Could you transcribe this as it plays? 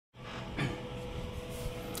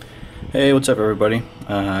Hey, what's up everybody?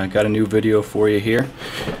 Got a new video for you here.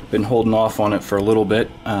 Been holding off on it for a little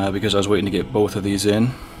bit because I was waiting to get both of these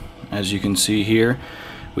in. As you can see here,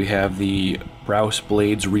 we have the Brous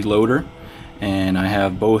Blades Reloader, and I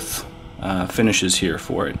have both finishes here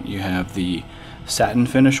for it. You have the Satin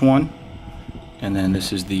finish one, and then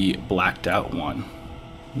this is the blacked out one.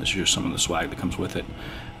 This is just some of the swag that comes with it.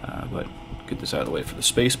 But get this out of the way for the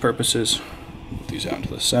space purposes. Move these out into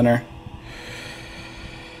the center.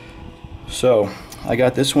 So I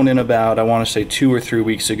got this one in about, I want to say 2 or 3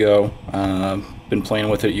 weeks ago. Been playing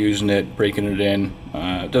with it, using it, breaking it in.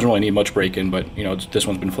 It doesn't really need much breaking, but you know, this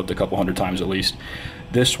one's been flipped a couple hundred times at least.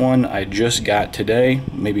 This one I just got today,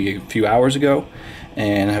 maybe a few hours ago,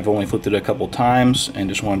 and I've only flipped it a couple times and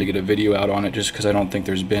just wanted to get a video out on it just because I don't think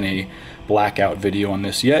there's been a blackout video on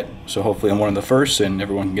this yet. So hopefully I'm one of the first and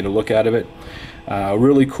everyone can get a look out of it.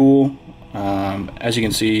 Really cool. As you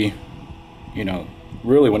can see, you know,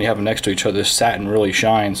 really when you have them next to each other, this satin really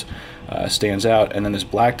shines, stands out, and then this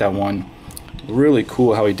blacked out one, really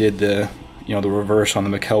cool how he did the, you know, the reverse on the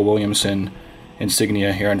Mikel Williamson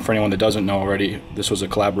insignia here. And for anyone that doesn't know already, this was a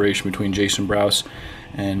collaboration between Jason Brous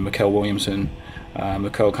and Mikel Williamson.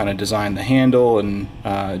 Mikel kind of designed the handle, and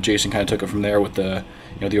Jason kind of took it from there with the,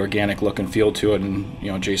 you know, the organic look and feel to it, and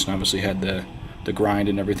you know, Jason obviously had the grind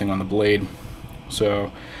and everything on the blade.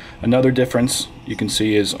 So another difference you can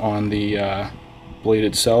see is on the blade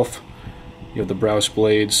itself. You have the Brous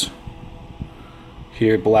blades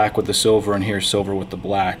here, black with the silver, and here silver with the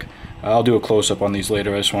black. I'll do a close-up on these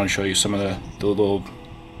later. I just want to show you some of the little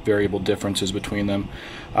variable differences between them.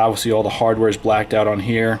 Obviously all the hardware is blacked out on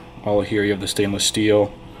here. All here you have the stainless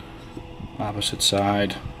steel. Opposite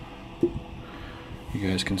side, you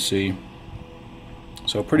guys can see.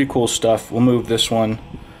 So pretty cool stuff. We'll move this one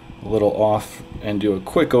a little off and do a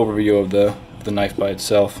quick overview of the knife by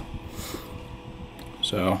itself.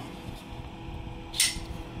 So,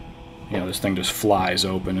 you know, this thing just flies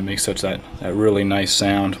open and makes such that really nice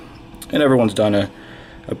sound. And everyone's done a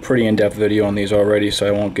pretty in-depth video on these already, so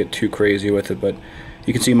I won't get too crazy with it, but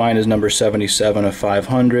you can see mine is number 77 of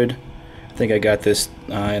 500. I think I got this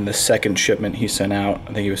in the second shipment he sent out. I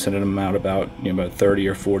think he was sending them out about, you know, about 30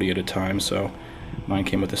 or 40 at a time, so mine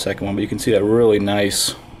came with the second one. But you can see that really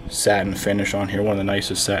nice satin finish on here, one of the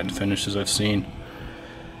nicest satin finishes I've seen.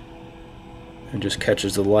 It just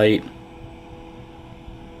catches the light,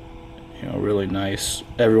 you know, really nice.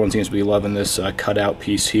 Everyone seems to be loving this cutout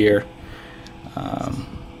piece here.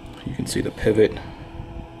 You can see the pivot,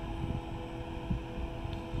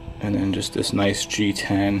 and then just this nice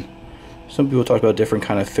G10. Some people talk about different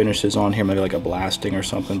kind of finishes on here, maybe like a blasting or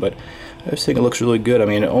something, but I just think it looks really good. I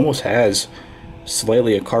mean, it almost has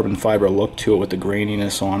slightly a carbon fiber look to it with the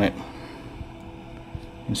graininess on it.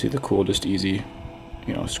 You can see the cool, just easy,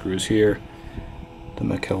 you know, screws here. The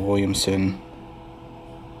Mikel Williamson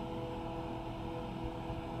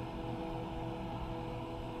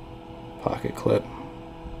pocket clip.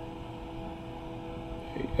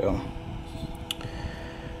 There you go.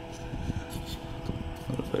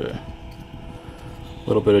 A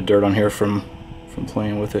little bit of dirt on here from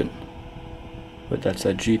playing with it, but that's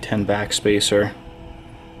that G10 back spacer,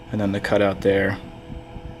 and then the cutout there.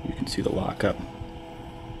 You can see the lockup.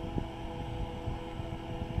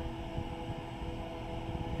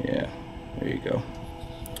 Yeah, there you go.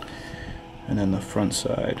 And then the front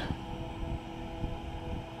side.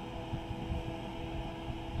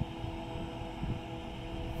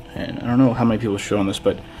 And I don't know how many people have shown this,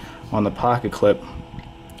 but on the pocket clip,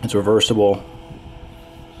 it's reversible.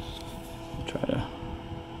 Try to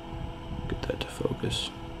get that to focus.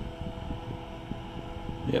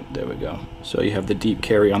 Yep, there we go. So you have the deep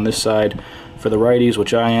carry on this side for the righties,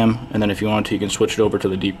 which I am, and then if you want to, you can switch it over to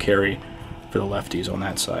the deep carry for the lefties on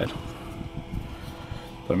that side.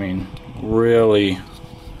 But I mean, really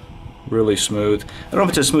smooth. I don't know if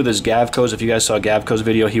it's as smooth as Gavko's. If you guys saw Gavko's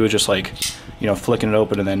video, he was just like, you know, flicking it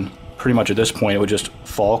open, and then pretty much at this point it would just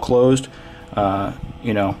fall closed.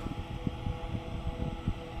 You know,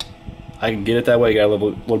 I can get it that way. You got a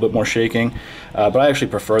little bit more shaking, but I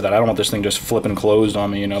actually prefer that. I don't want this thing just flipping closed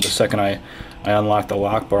on me. You know, the second I unlock the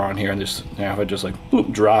lock bar on here and just, you know, if I just like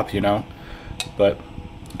boop, drop, you know. But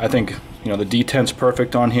I think, you know, the detent's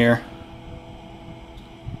perfect on here.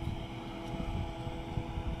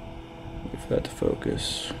 Wait for that to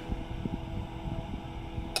focus.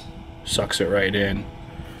 Sucks it right in,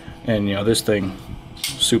 and you know, this thing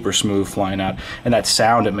super smooth flying out, and that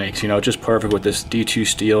sound it makes, you know, just perfect with this D2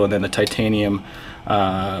 steel and then the titanium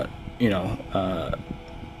you know,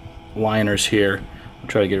 liners here. I'll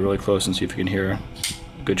try to get really close and see if you can hear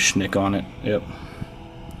a good schnick on it. Yep.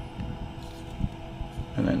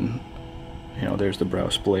 And then You know, there's the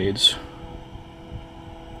Brous blades.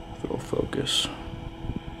 If it'll focus.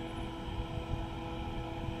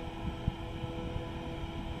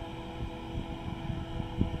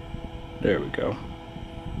 There we go.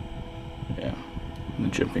 Yeah, and the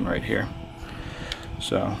jimping right here.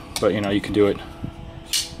 So, but you know, you can do it,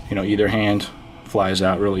 you know, either hand, flies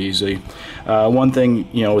out really easily. One thing,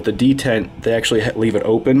 you know, with the detent, they actually leave it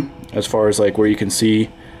open as far as like where you can see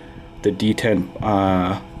the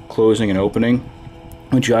detent closing and opening,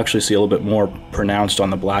 which you actually see a little bit more pronounced on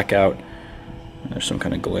the Blackout. There's some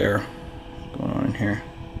kind of glare going on in here.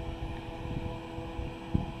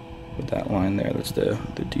 With that line there, that's the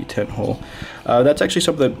detent hole. That's actually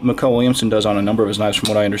something that Mikkel Williamson does on a number of his knives, from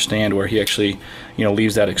what I understand, where he actually, you know,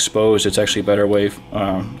 leaves that exposed. It's actually a better way.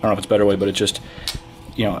 I don't know if it's a better way, but it just,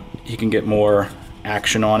 you know, he can get more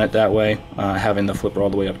action on it that way, having the flipper all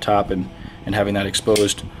the way up top and having that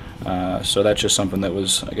exposed. So that's just something that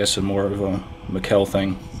was, I guess, more of a Mikkel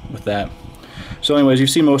thing with that. So anyways, you've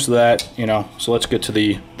seen most of that, you know, so let's get to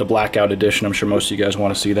the Blackout edition. I'm sure most of you guys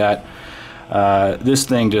want to see that. This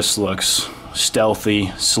thing just looks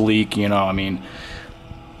stealthy, sleek, you know, I mean,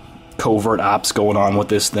 covert ops going on with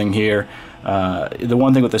this thing here. The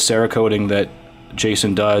one thing with the Cerakoting that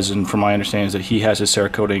Jason does, and from my understanding, is that he has his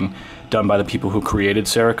Cerakoting done by the people who created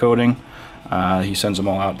Cerakoting. He sends them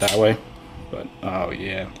all out that way. But, oh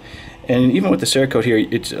yeah. And even with the Cerakote here,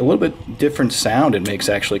 it's a little bit different sound it makes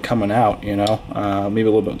actually coming out, you know. Maybe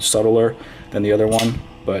a little bit subtler than the other one,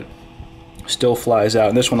 but still flies out.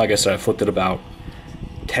 And this one, like I said, I flipped it about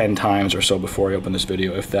 10 times or so before I opened this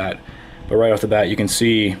video, if that. But right off the bat, you can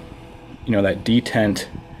see, you know, that detent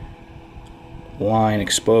line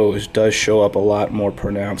exposed does show up a lot more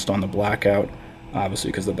pronounced on the Blackout,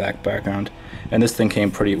 obviously because of the background. And this thing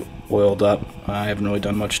came pretty oiled up. I haven't really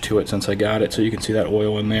done much to it since I got it, so you can see that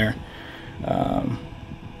oil in there.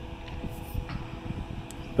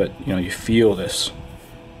 But you know, you feel this,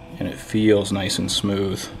 and it feels nice and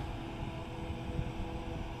smooth.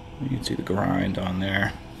 You can see the grind on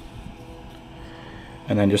there,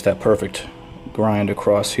 and then just that perfect grind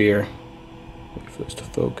across here. Wait for this to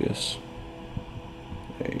focus.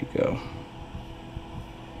 There you go.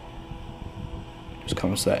 Just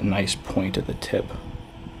comes to that nice point at the tip.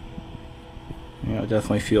 You know, it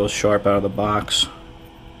definitely feels sharp out of the box.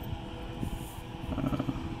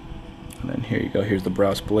 And then here you go. Here's the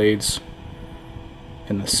Brous blades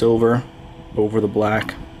in the silver over the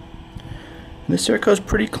black. And this Cerakote's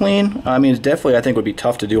pretty clean. I mean, it's definitely, I think, would be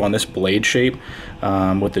tough to do on this blade shape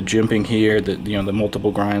with the jimping here, you know, the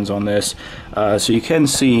multiple grinds on this. So you can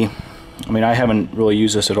see, I mean, I haven't really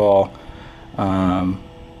used this at all,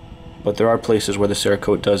 but there are places where the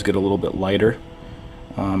Cerakote does get a little bit lighter.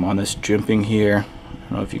 On this jimping here, I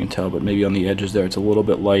don't know if you can tell, but maybe on the edges there it's a little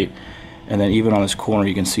bit light. And then even on this corner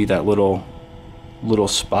you can see that little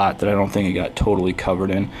spot that I don't think it got totally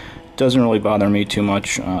covered in. Doesn't really bother me too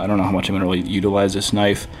much. I don't know how much I'm going to really utilize this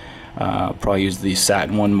knife. Probably use the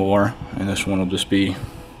Satin one more, and this one will just be,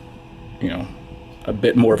 you know, a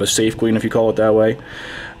bit more of a safe clean, if you call it that way.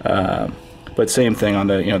 But same thing on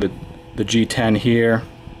the, you know, the G10 here,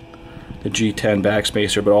 the G10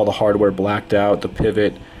 backspacer, but all the hardware blacked out, the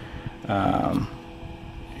pivot,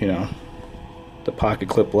 you know, the pocket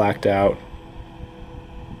clip blacked out,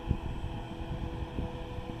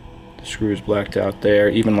 the screws blacked out there.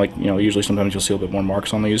 Even, like, you know, usually sometimes you'll see a little bit more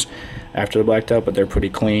marks on these after they're blacked out, but they're pretty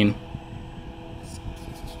clean.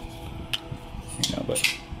 You know, but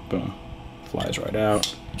boom, flies right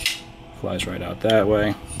out that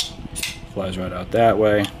way, flies right out that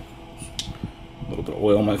way. A little bit of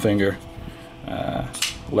oil on my finger.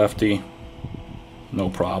 Lefty, no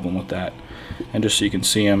problem with that. And just so you can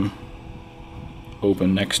see them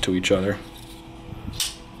open next to each other.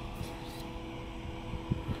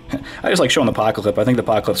 I just like showing the pocket clip. I think the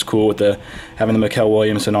pocket clip's cool with having the Mikkel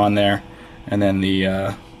Williamson on there, and then the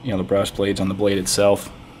you know, the Brous blades on the blade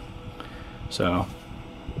itself. So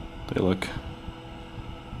they look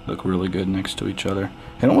really good next to each other.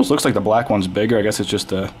 It almost looks like the black one's bigger. I guess it's just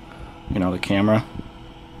the, you know, the camera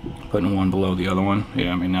putting one below the other one.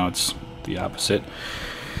 Yeah, I mean, now it's the opposite.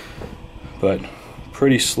 But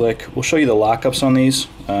pretty slick. We'll show you the lockups on these.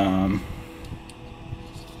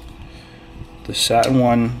 The Satin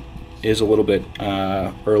one is a little bit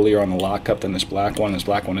earlier on the lockup than this black one. This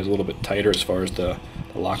black one is a little bit tighter as far as the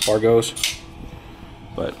lock bar goes.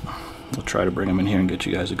 But we'll try to bring them in here and get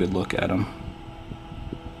you guys a good look at them.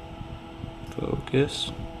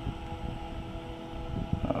 Focus.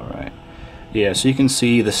 Alright. Yeah, so you can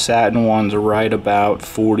see the Satin one's right about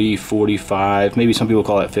 40, 45. Maybe some people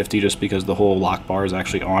call it 50 just because the whole lock bar is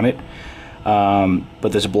actually on it.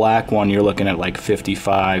 But this black one, you're looking at like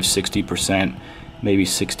 55, 60%, maybe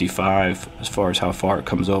 65 as far as how far it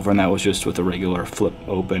comes over, and that was just with a regular flip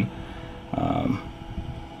open.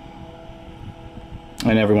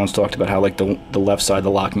 And everyone's talked about how like the left side, the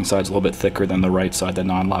locking side, is a little bit thicker than the right side, the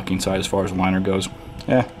non-locking side, as far as liner goes.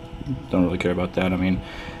 Yeah, don't really care about that. I mean,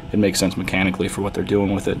 it makes sense mechanically for what they're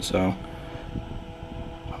doing with it, so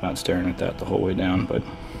I'm not staring at that the whole way down, but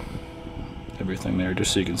everything there,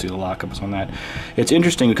 just so you can see the lockups on that. It's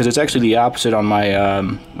interesting because it's actually the opposite on my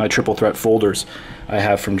my triple threat folders I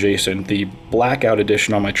have from Jason. The Blackout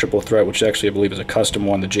edition on my triple threat, which actually I believe is a custom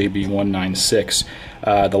one, the JB196,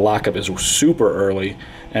 the lockup is super early,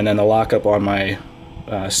 and then the lockup on my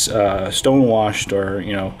stonewashed or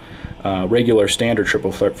regular standard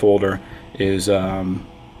triple threat folder is a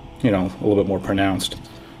little bit more pronounced.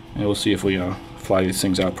 And we'll see if we fly these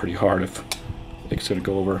things out pretty hard, if it's going to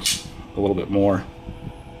go over a little bit more.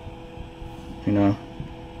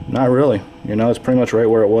 Not really. It's pretty much right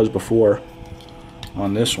where it was before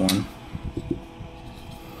on this one.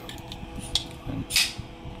 And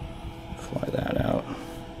fly that out,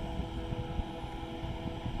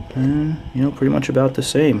 and pretty much about the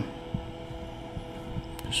same,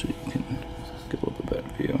 just so you can get a little bit better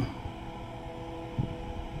view.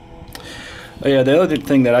 Oh yeah, the other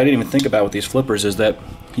thing that I didn't even think about with these flippers is that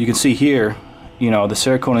you can see here, the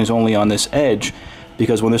Cerakoting is only on this edge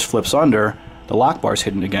because when this flips under, the lock bar is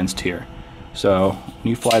hidden against here. So when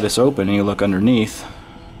you fly this open and you look underneath,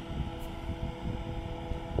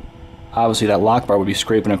 obviously that lock bar would be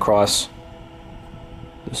scraping across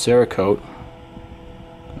the Cerakote.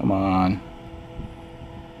 Come on,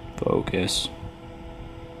 focus.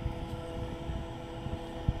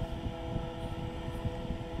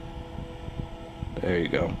 There you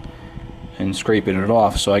go. And scraping it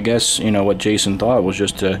off. So I guess what Jason thought was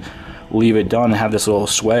just to leave it done and have this little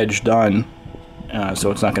swedge done,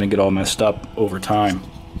 so it's not going to get all messed up over time,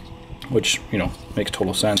 which makes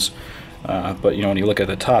total sense. But when you look at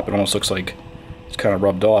the top, it almost looks like it's kind of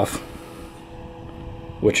rubbed off,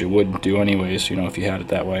 which it would do anyways, if you had it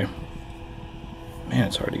that way. Man,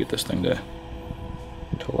 it's hard to get this thing to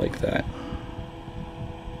like that.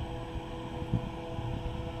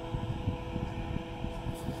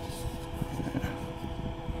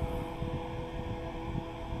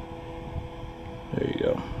 There you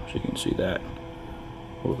go, so you can see that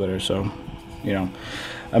a little better. So,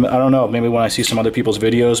 I don't know, maybe when I see some other people's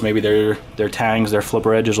videos, maybe their tangs, their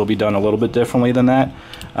flipper edges will be done a little bit differently than that.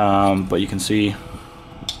 But you can see,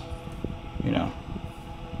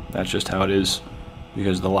 that's just how it is,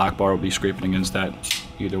 because the lock bar will be scraping against that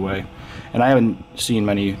either way. And I haven't seen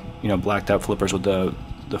many, blacked out flippers with the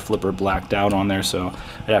flipper blacked out on there, so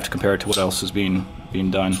I'd have to compare it to what else is being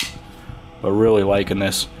done. But really liking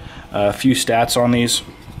this. A few stats on these,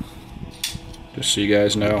 just so you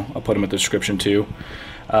guys know. I'll put them in the description too.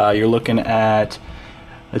 You're looking at,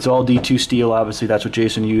 it's all D2 steel, obviously that's what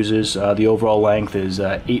Jason uses. The overall length is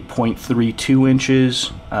 8.32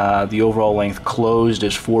 inches. The overall length closed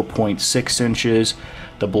is 4.6 inches.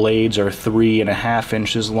 The blades are 3.5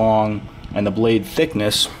 inches long, and the blade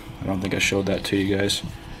thickness, I don't think I showed that to you guys,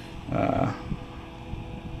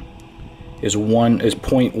 is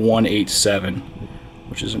 0.187,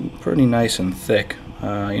 which is pretty nice and thick.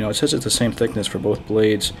 It says it's the same thickness for both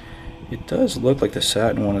blades. It does look like the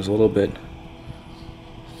Satin one is a little bit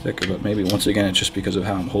thicker, but maybe once again it's just because of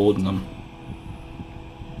how I'm holding them.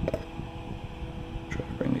 Try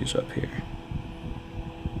to bring these up here.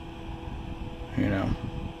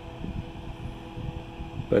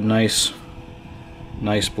 But nice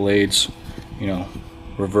blades.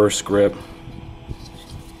 Reverse grip.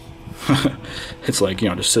 It's like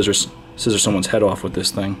just scissor someone's head off with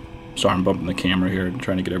this thing. Sorry, I'm bumping the camera here and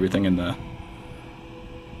trying to get everything in the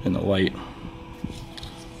light.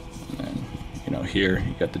 And then, here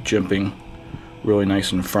you got the jimping, really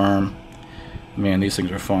nice and firm. Man, these things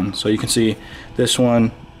are fun. So you can see this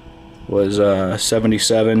one was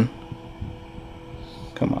 77.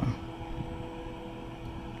 Come on,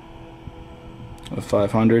 of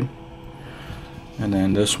 500, and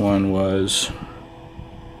then this one was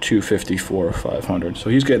 254 of 500.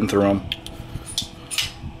 So he's getting through them.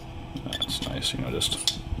 That's nice,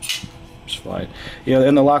 just fly it.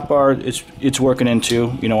 And the lock bar, it's working in too.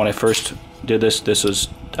 When I first did this was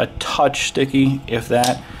a touch sticky, if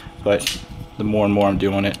that, but the more and more I'm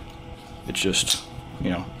doing it, it's just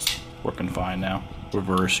working fine now.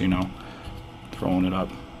 Reverse, throwing it up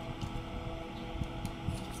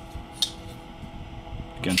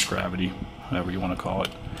against gravity, however you want to call it.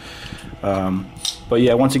 But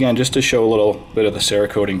yeah, once again, just to show a little bit of the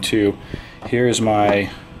Cerakoting too, here's my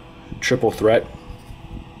triple threat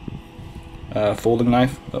folding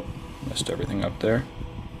knife. Oh, messed everything up there.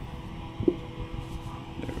 There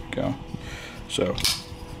we go. So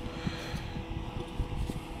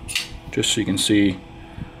just so you can see,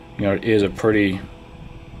 you know, it is a pretty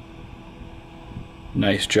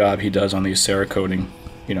nice job he does on these Cerakoting,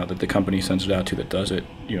 you know, that the company sends it out to that does it,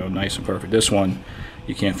 you know, nice and perfect. This one,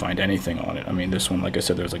 you can't find anything on it. I mean, this one, like I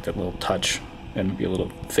said, there's like that little touch and maybe a little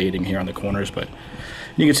fading here on the corners, but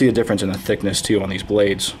you can see the difference in the thickness too on these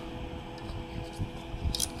blades.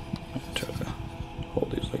 I'll try to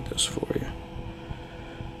hold these like this for you.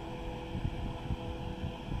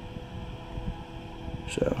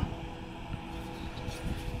 So,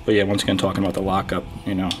 but yeah, once again, talking about the lockup,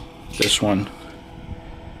 you know, this one,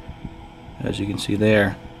 as you can see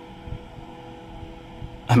there,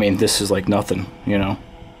 I mean, this is like nothing, you know.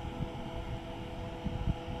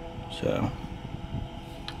 So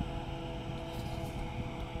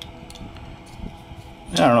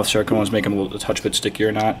I don't know if Cerakote one's making a touch bit stickier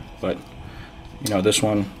or not, but you know, this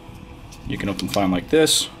one you can open fine like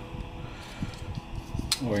this,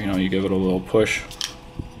 or you know, you give it a little push,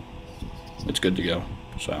 it's good to go.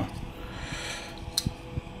 So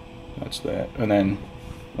that's that. And then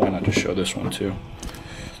why not just show this one too?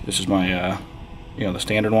 This is my you know, the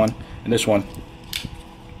standard one, and this one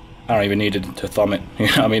I don't even need to thumb it. You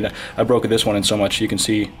know, I mean, I broke this one in so much, you can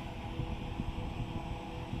see,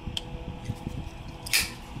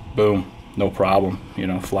 boom, no problem, you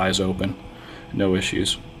know, flies open, no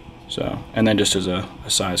issues. So, and then just as a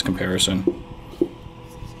size comparison,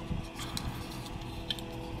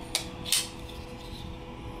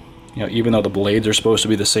 you know, even though the blades are supposed to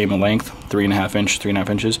be the same in length, 3.5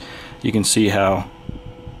 inches, you can see how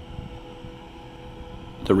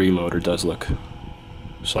the reloader does look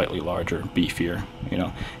slightly larger, beefier, you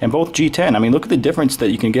know. And both G10, I mean, look at the difference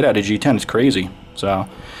that you can get out of G10. It's crazy. So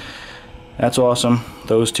that's awesome.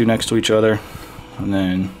 Those two next to each other, and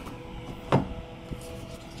then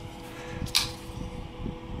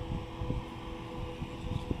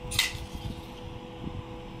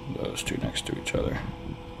those two next to each other.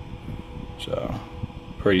 So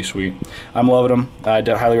pretty sweet. I'm loving them. I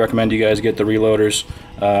highly recommend you guys get the reloaders.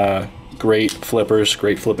 Great flippers,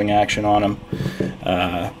 great flipping action on them.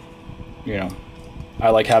 You know,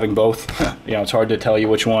 I like having both. You know, it's hard to tell you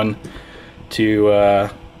which one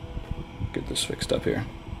to get this fixed up here,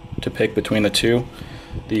 to pick between the two.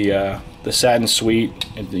 The Satin Sweet,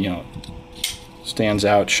 you know, stands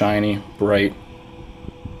out, shiny, bright,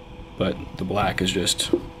 but the black is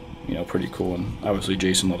just, you know, pretty cool. And obviously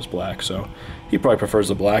Jason loves black, so he probably prefers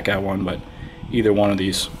the Blackout one, but either one of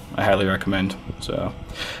these I highly recommend. So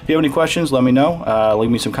if you have any questions, let me know. Leave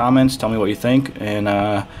me some comments, tell me what you think,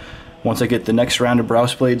 and once I get the next round of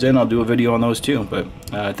Brous blades in, I'll do a video on those too. But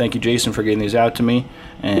thank you, Jason, for getting these out to me,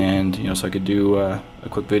 and you know, so I could do a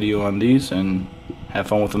quick video on these and have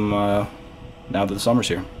fun with them now that the summer's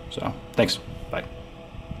here. So thanks, bye.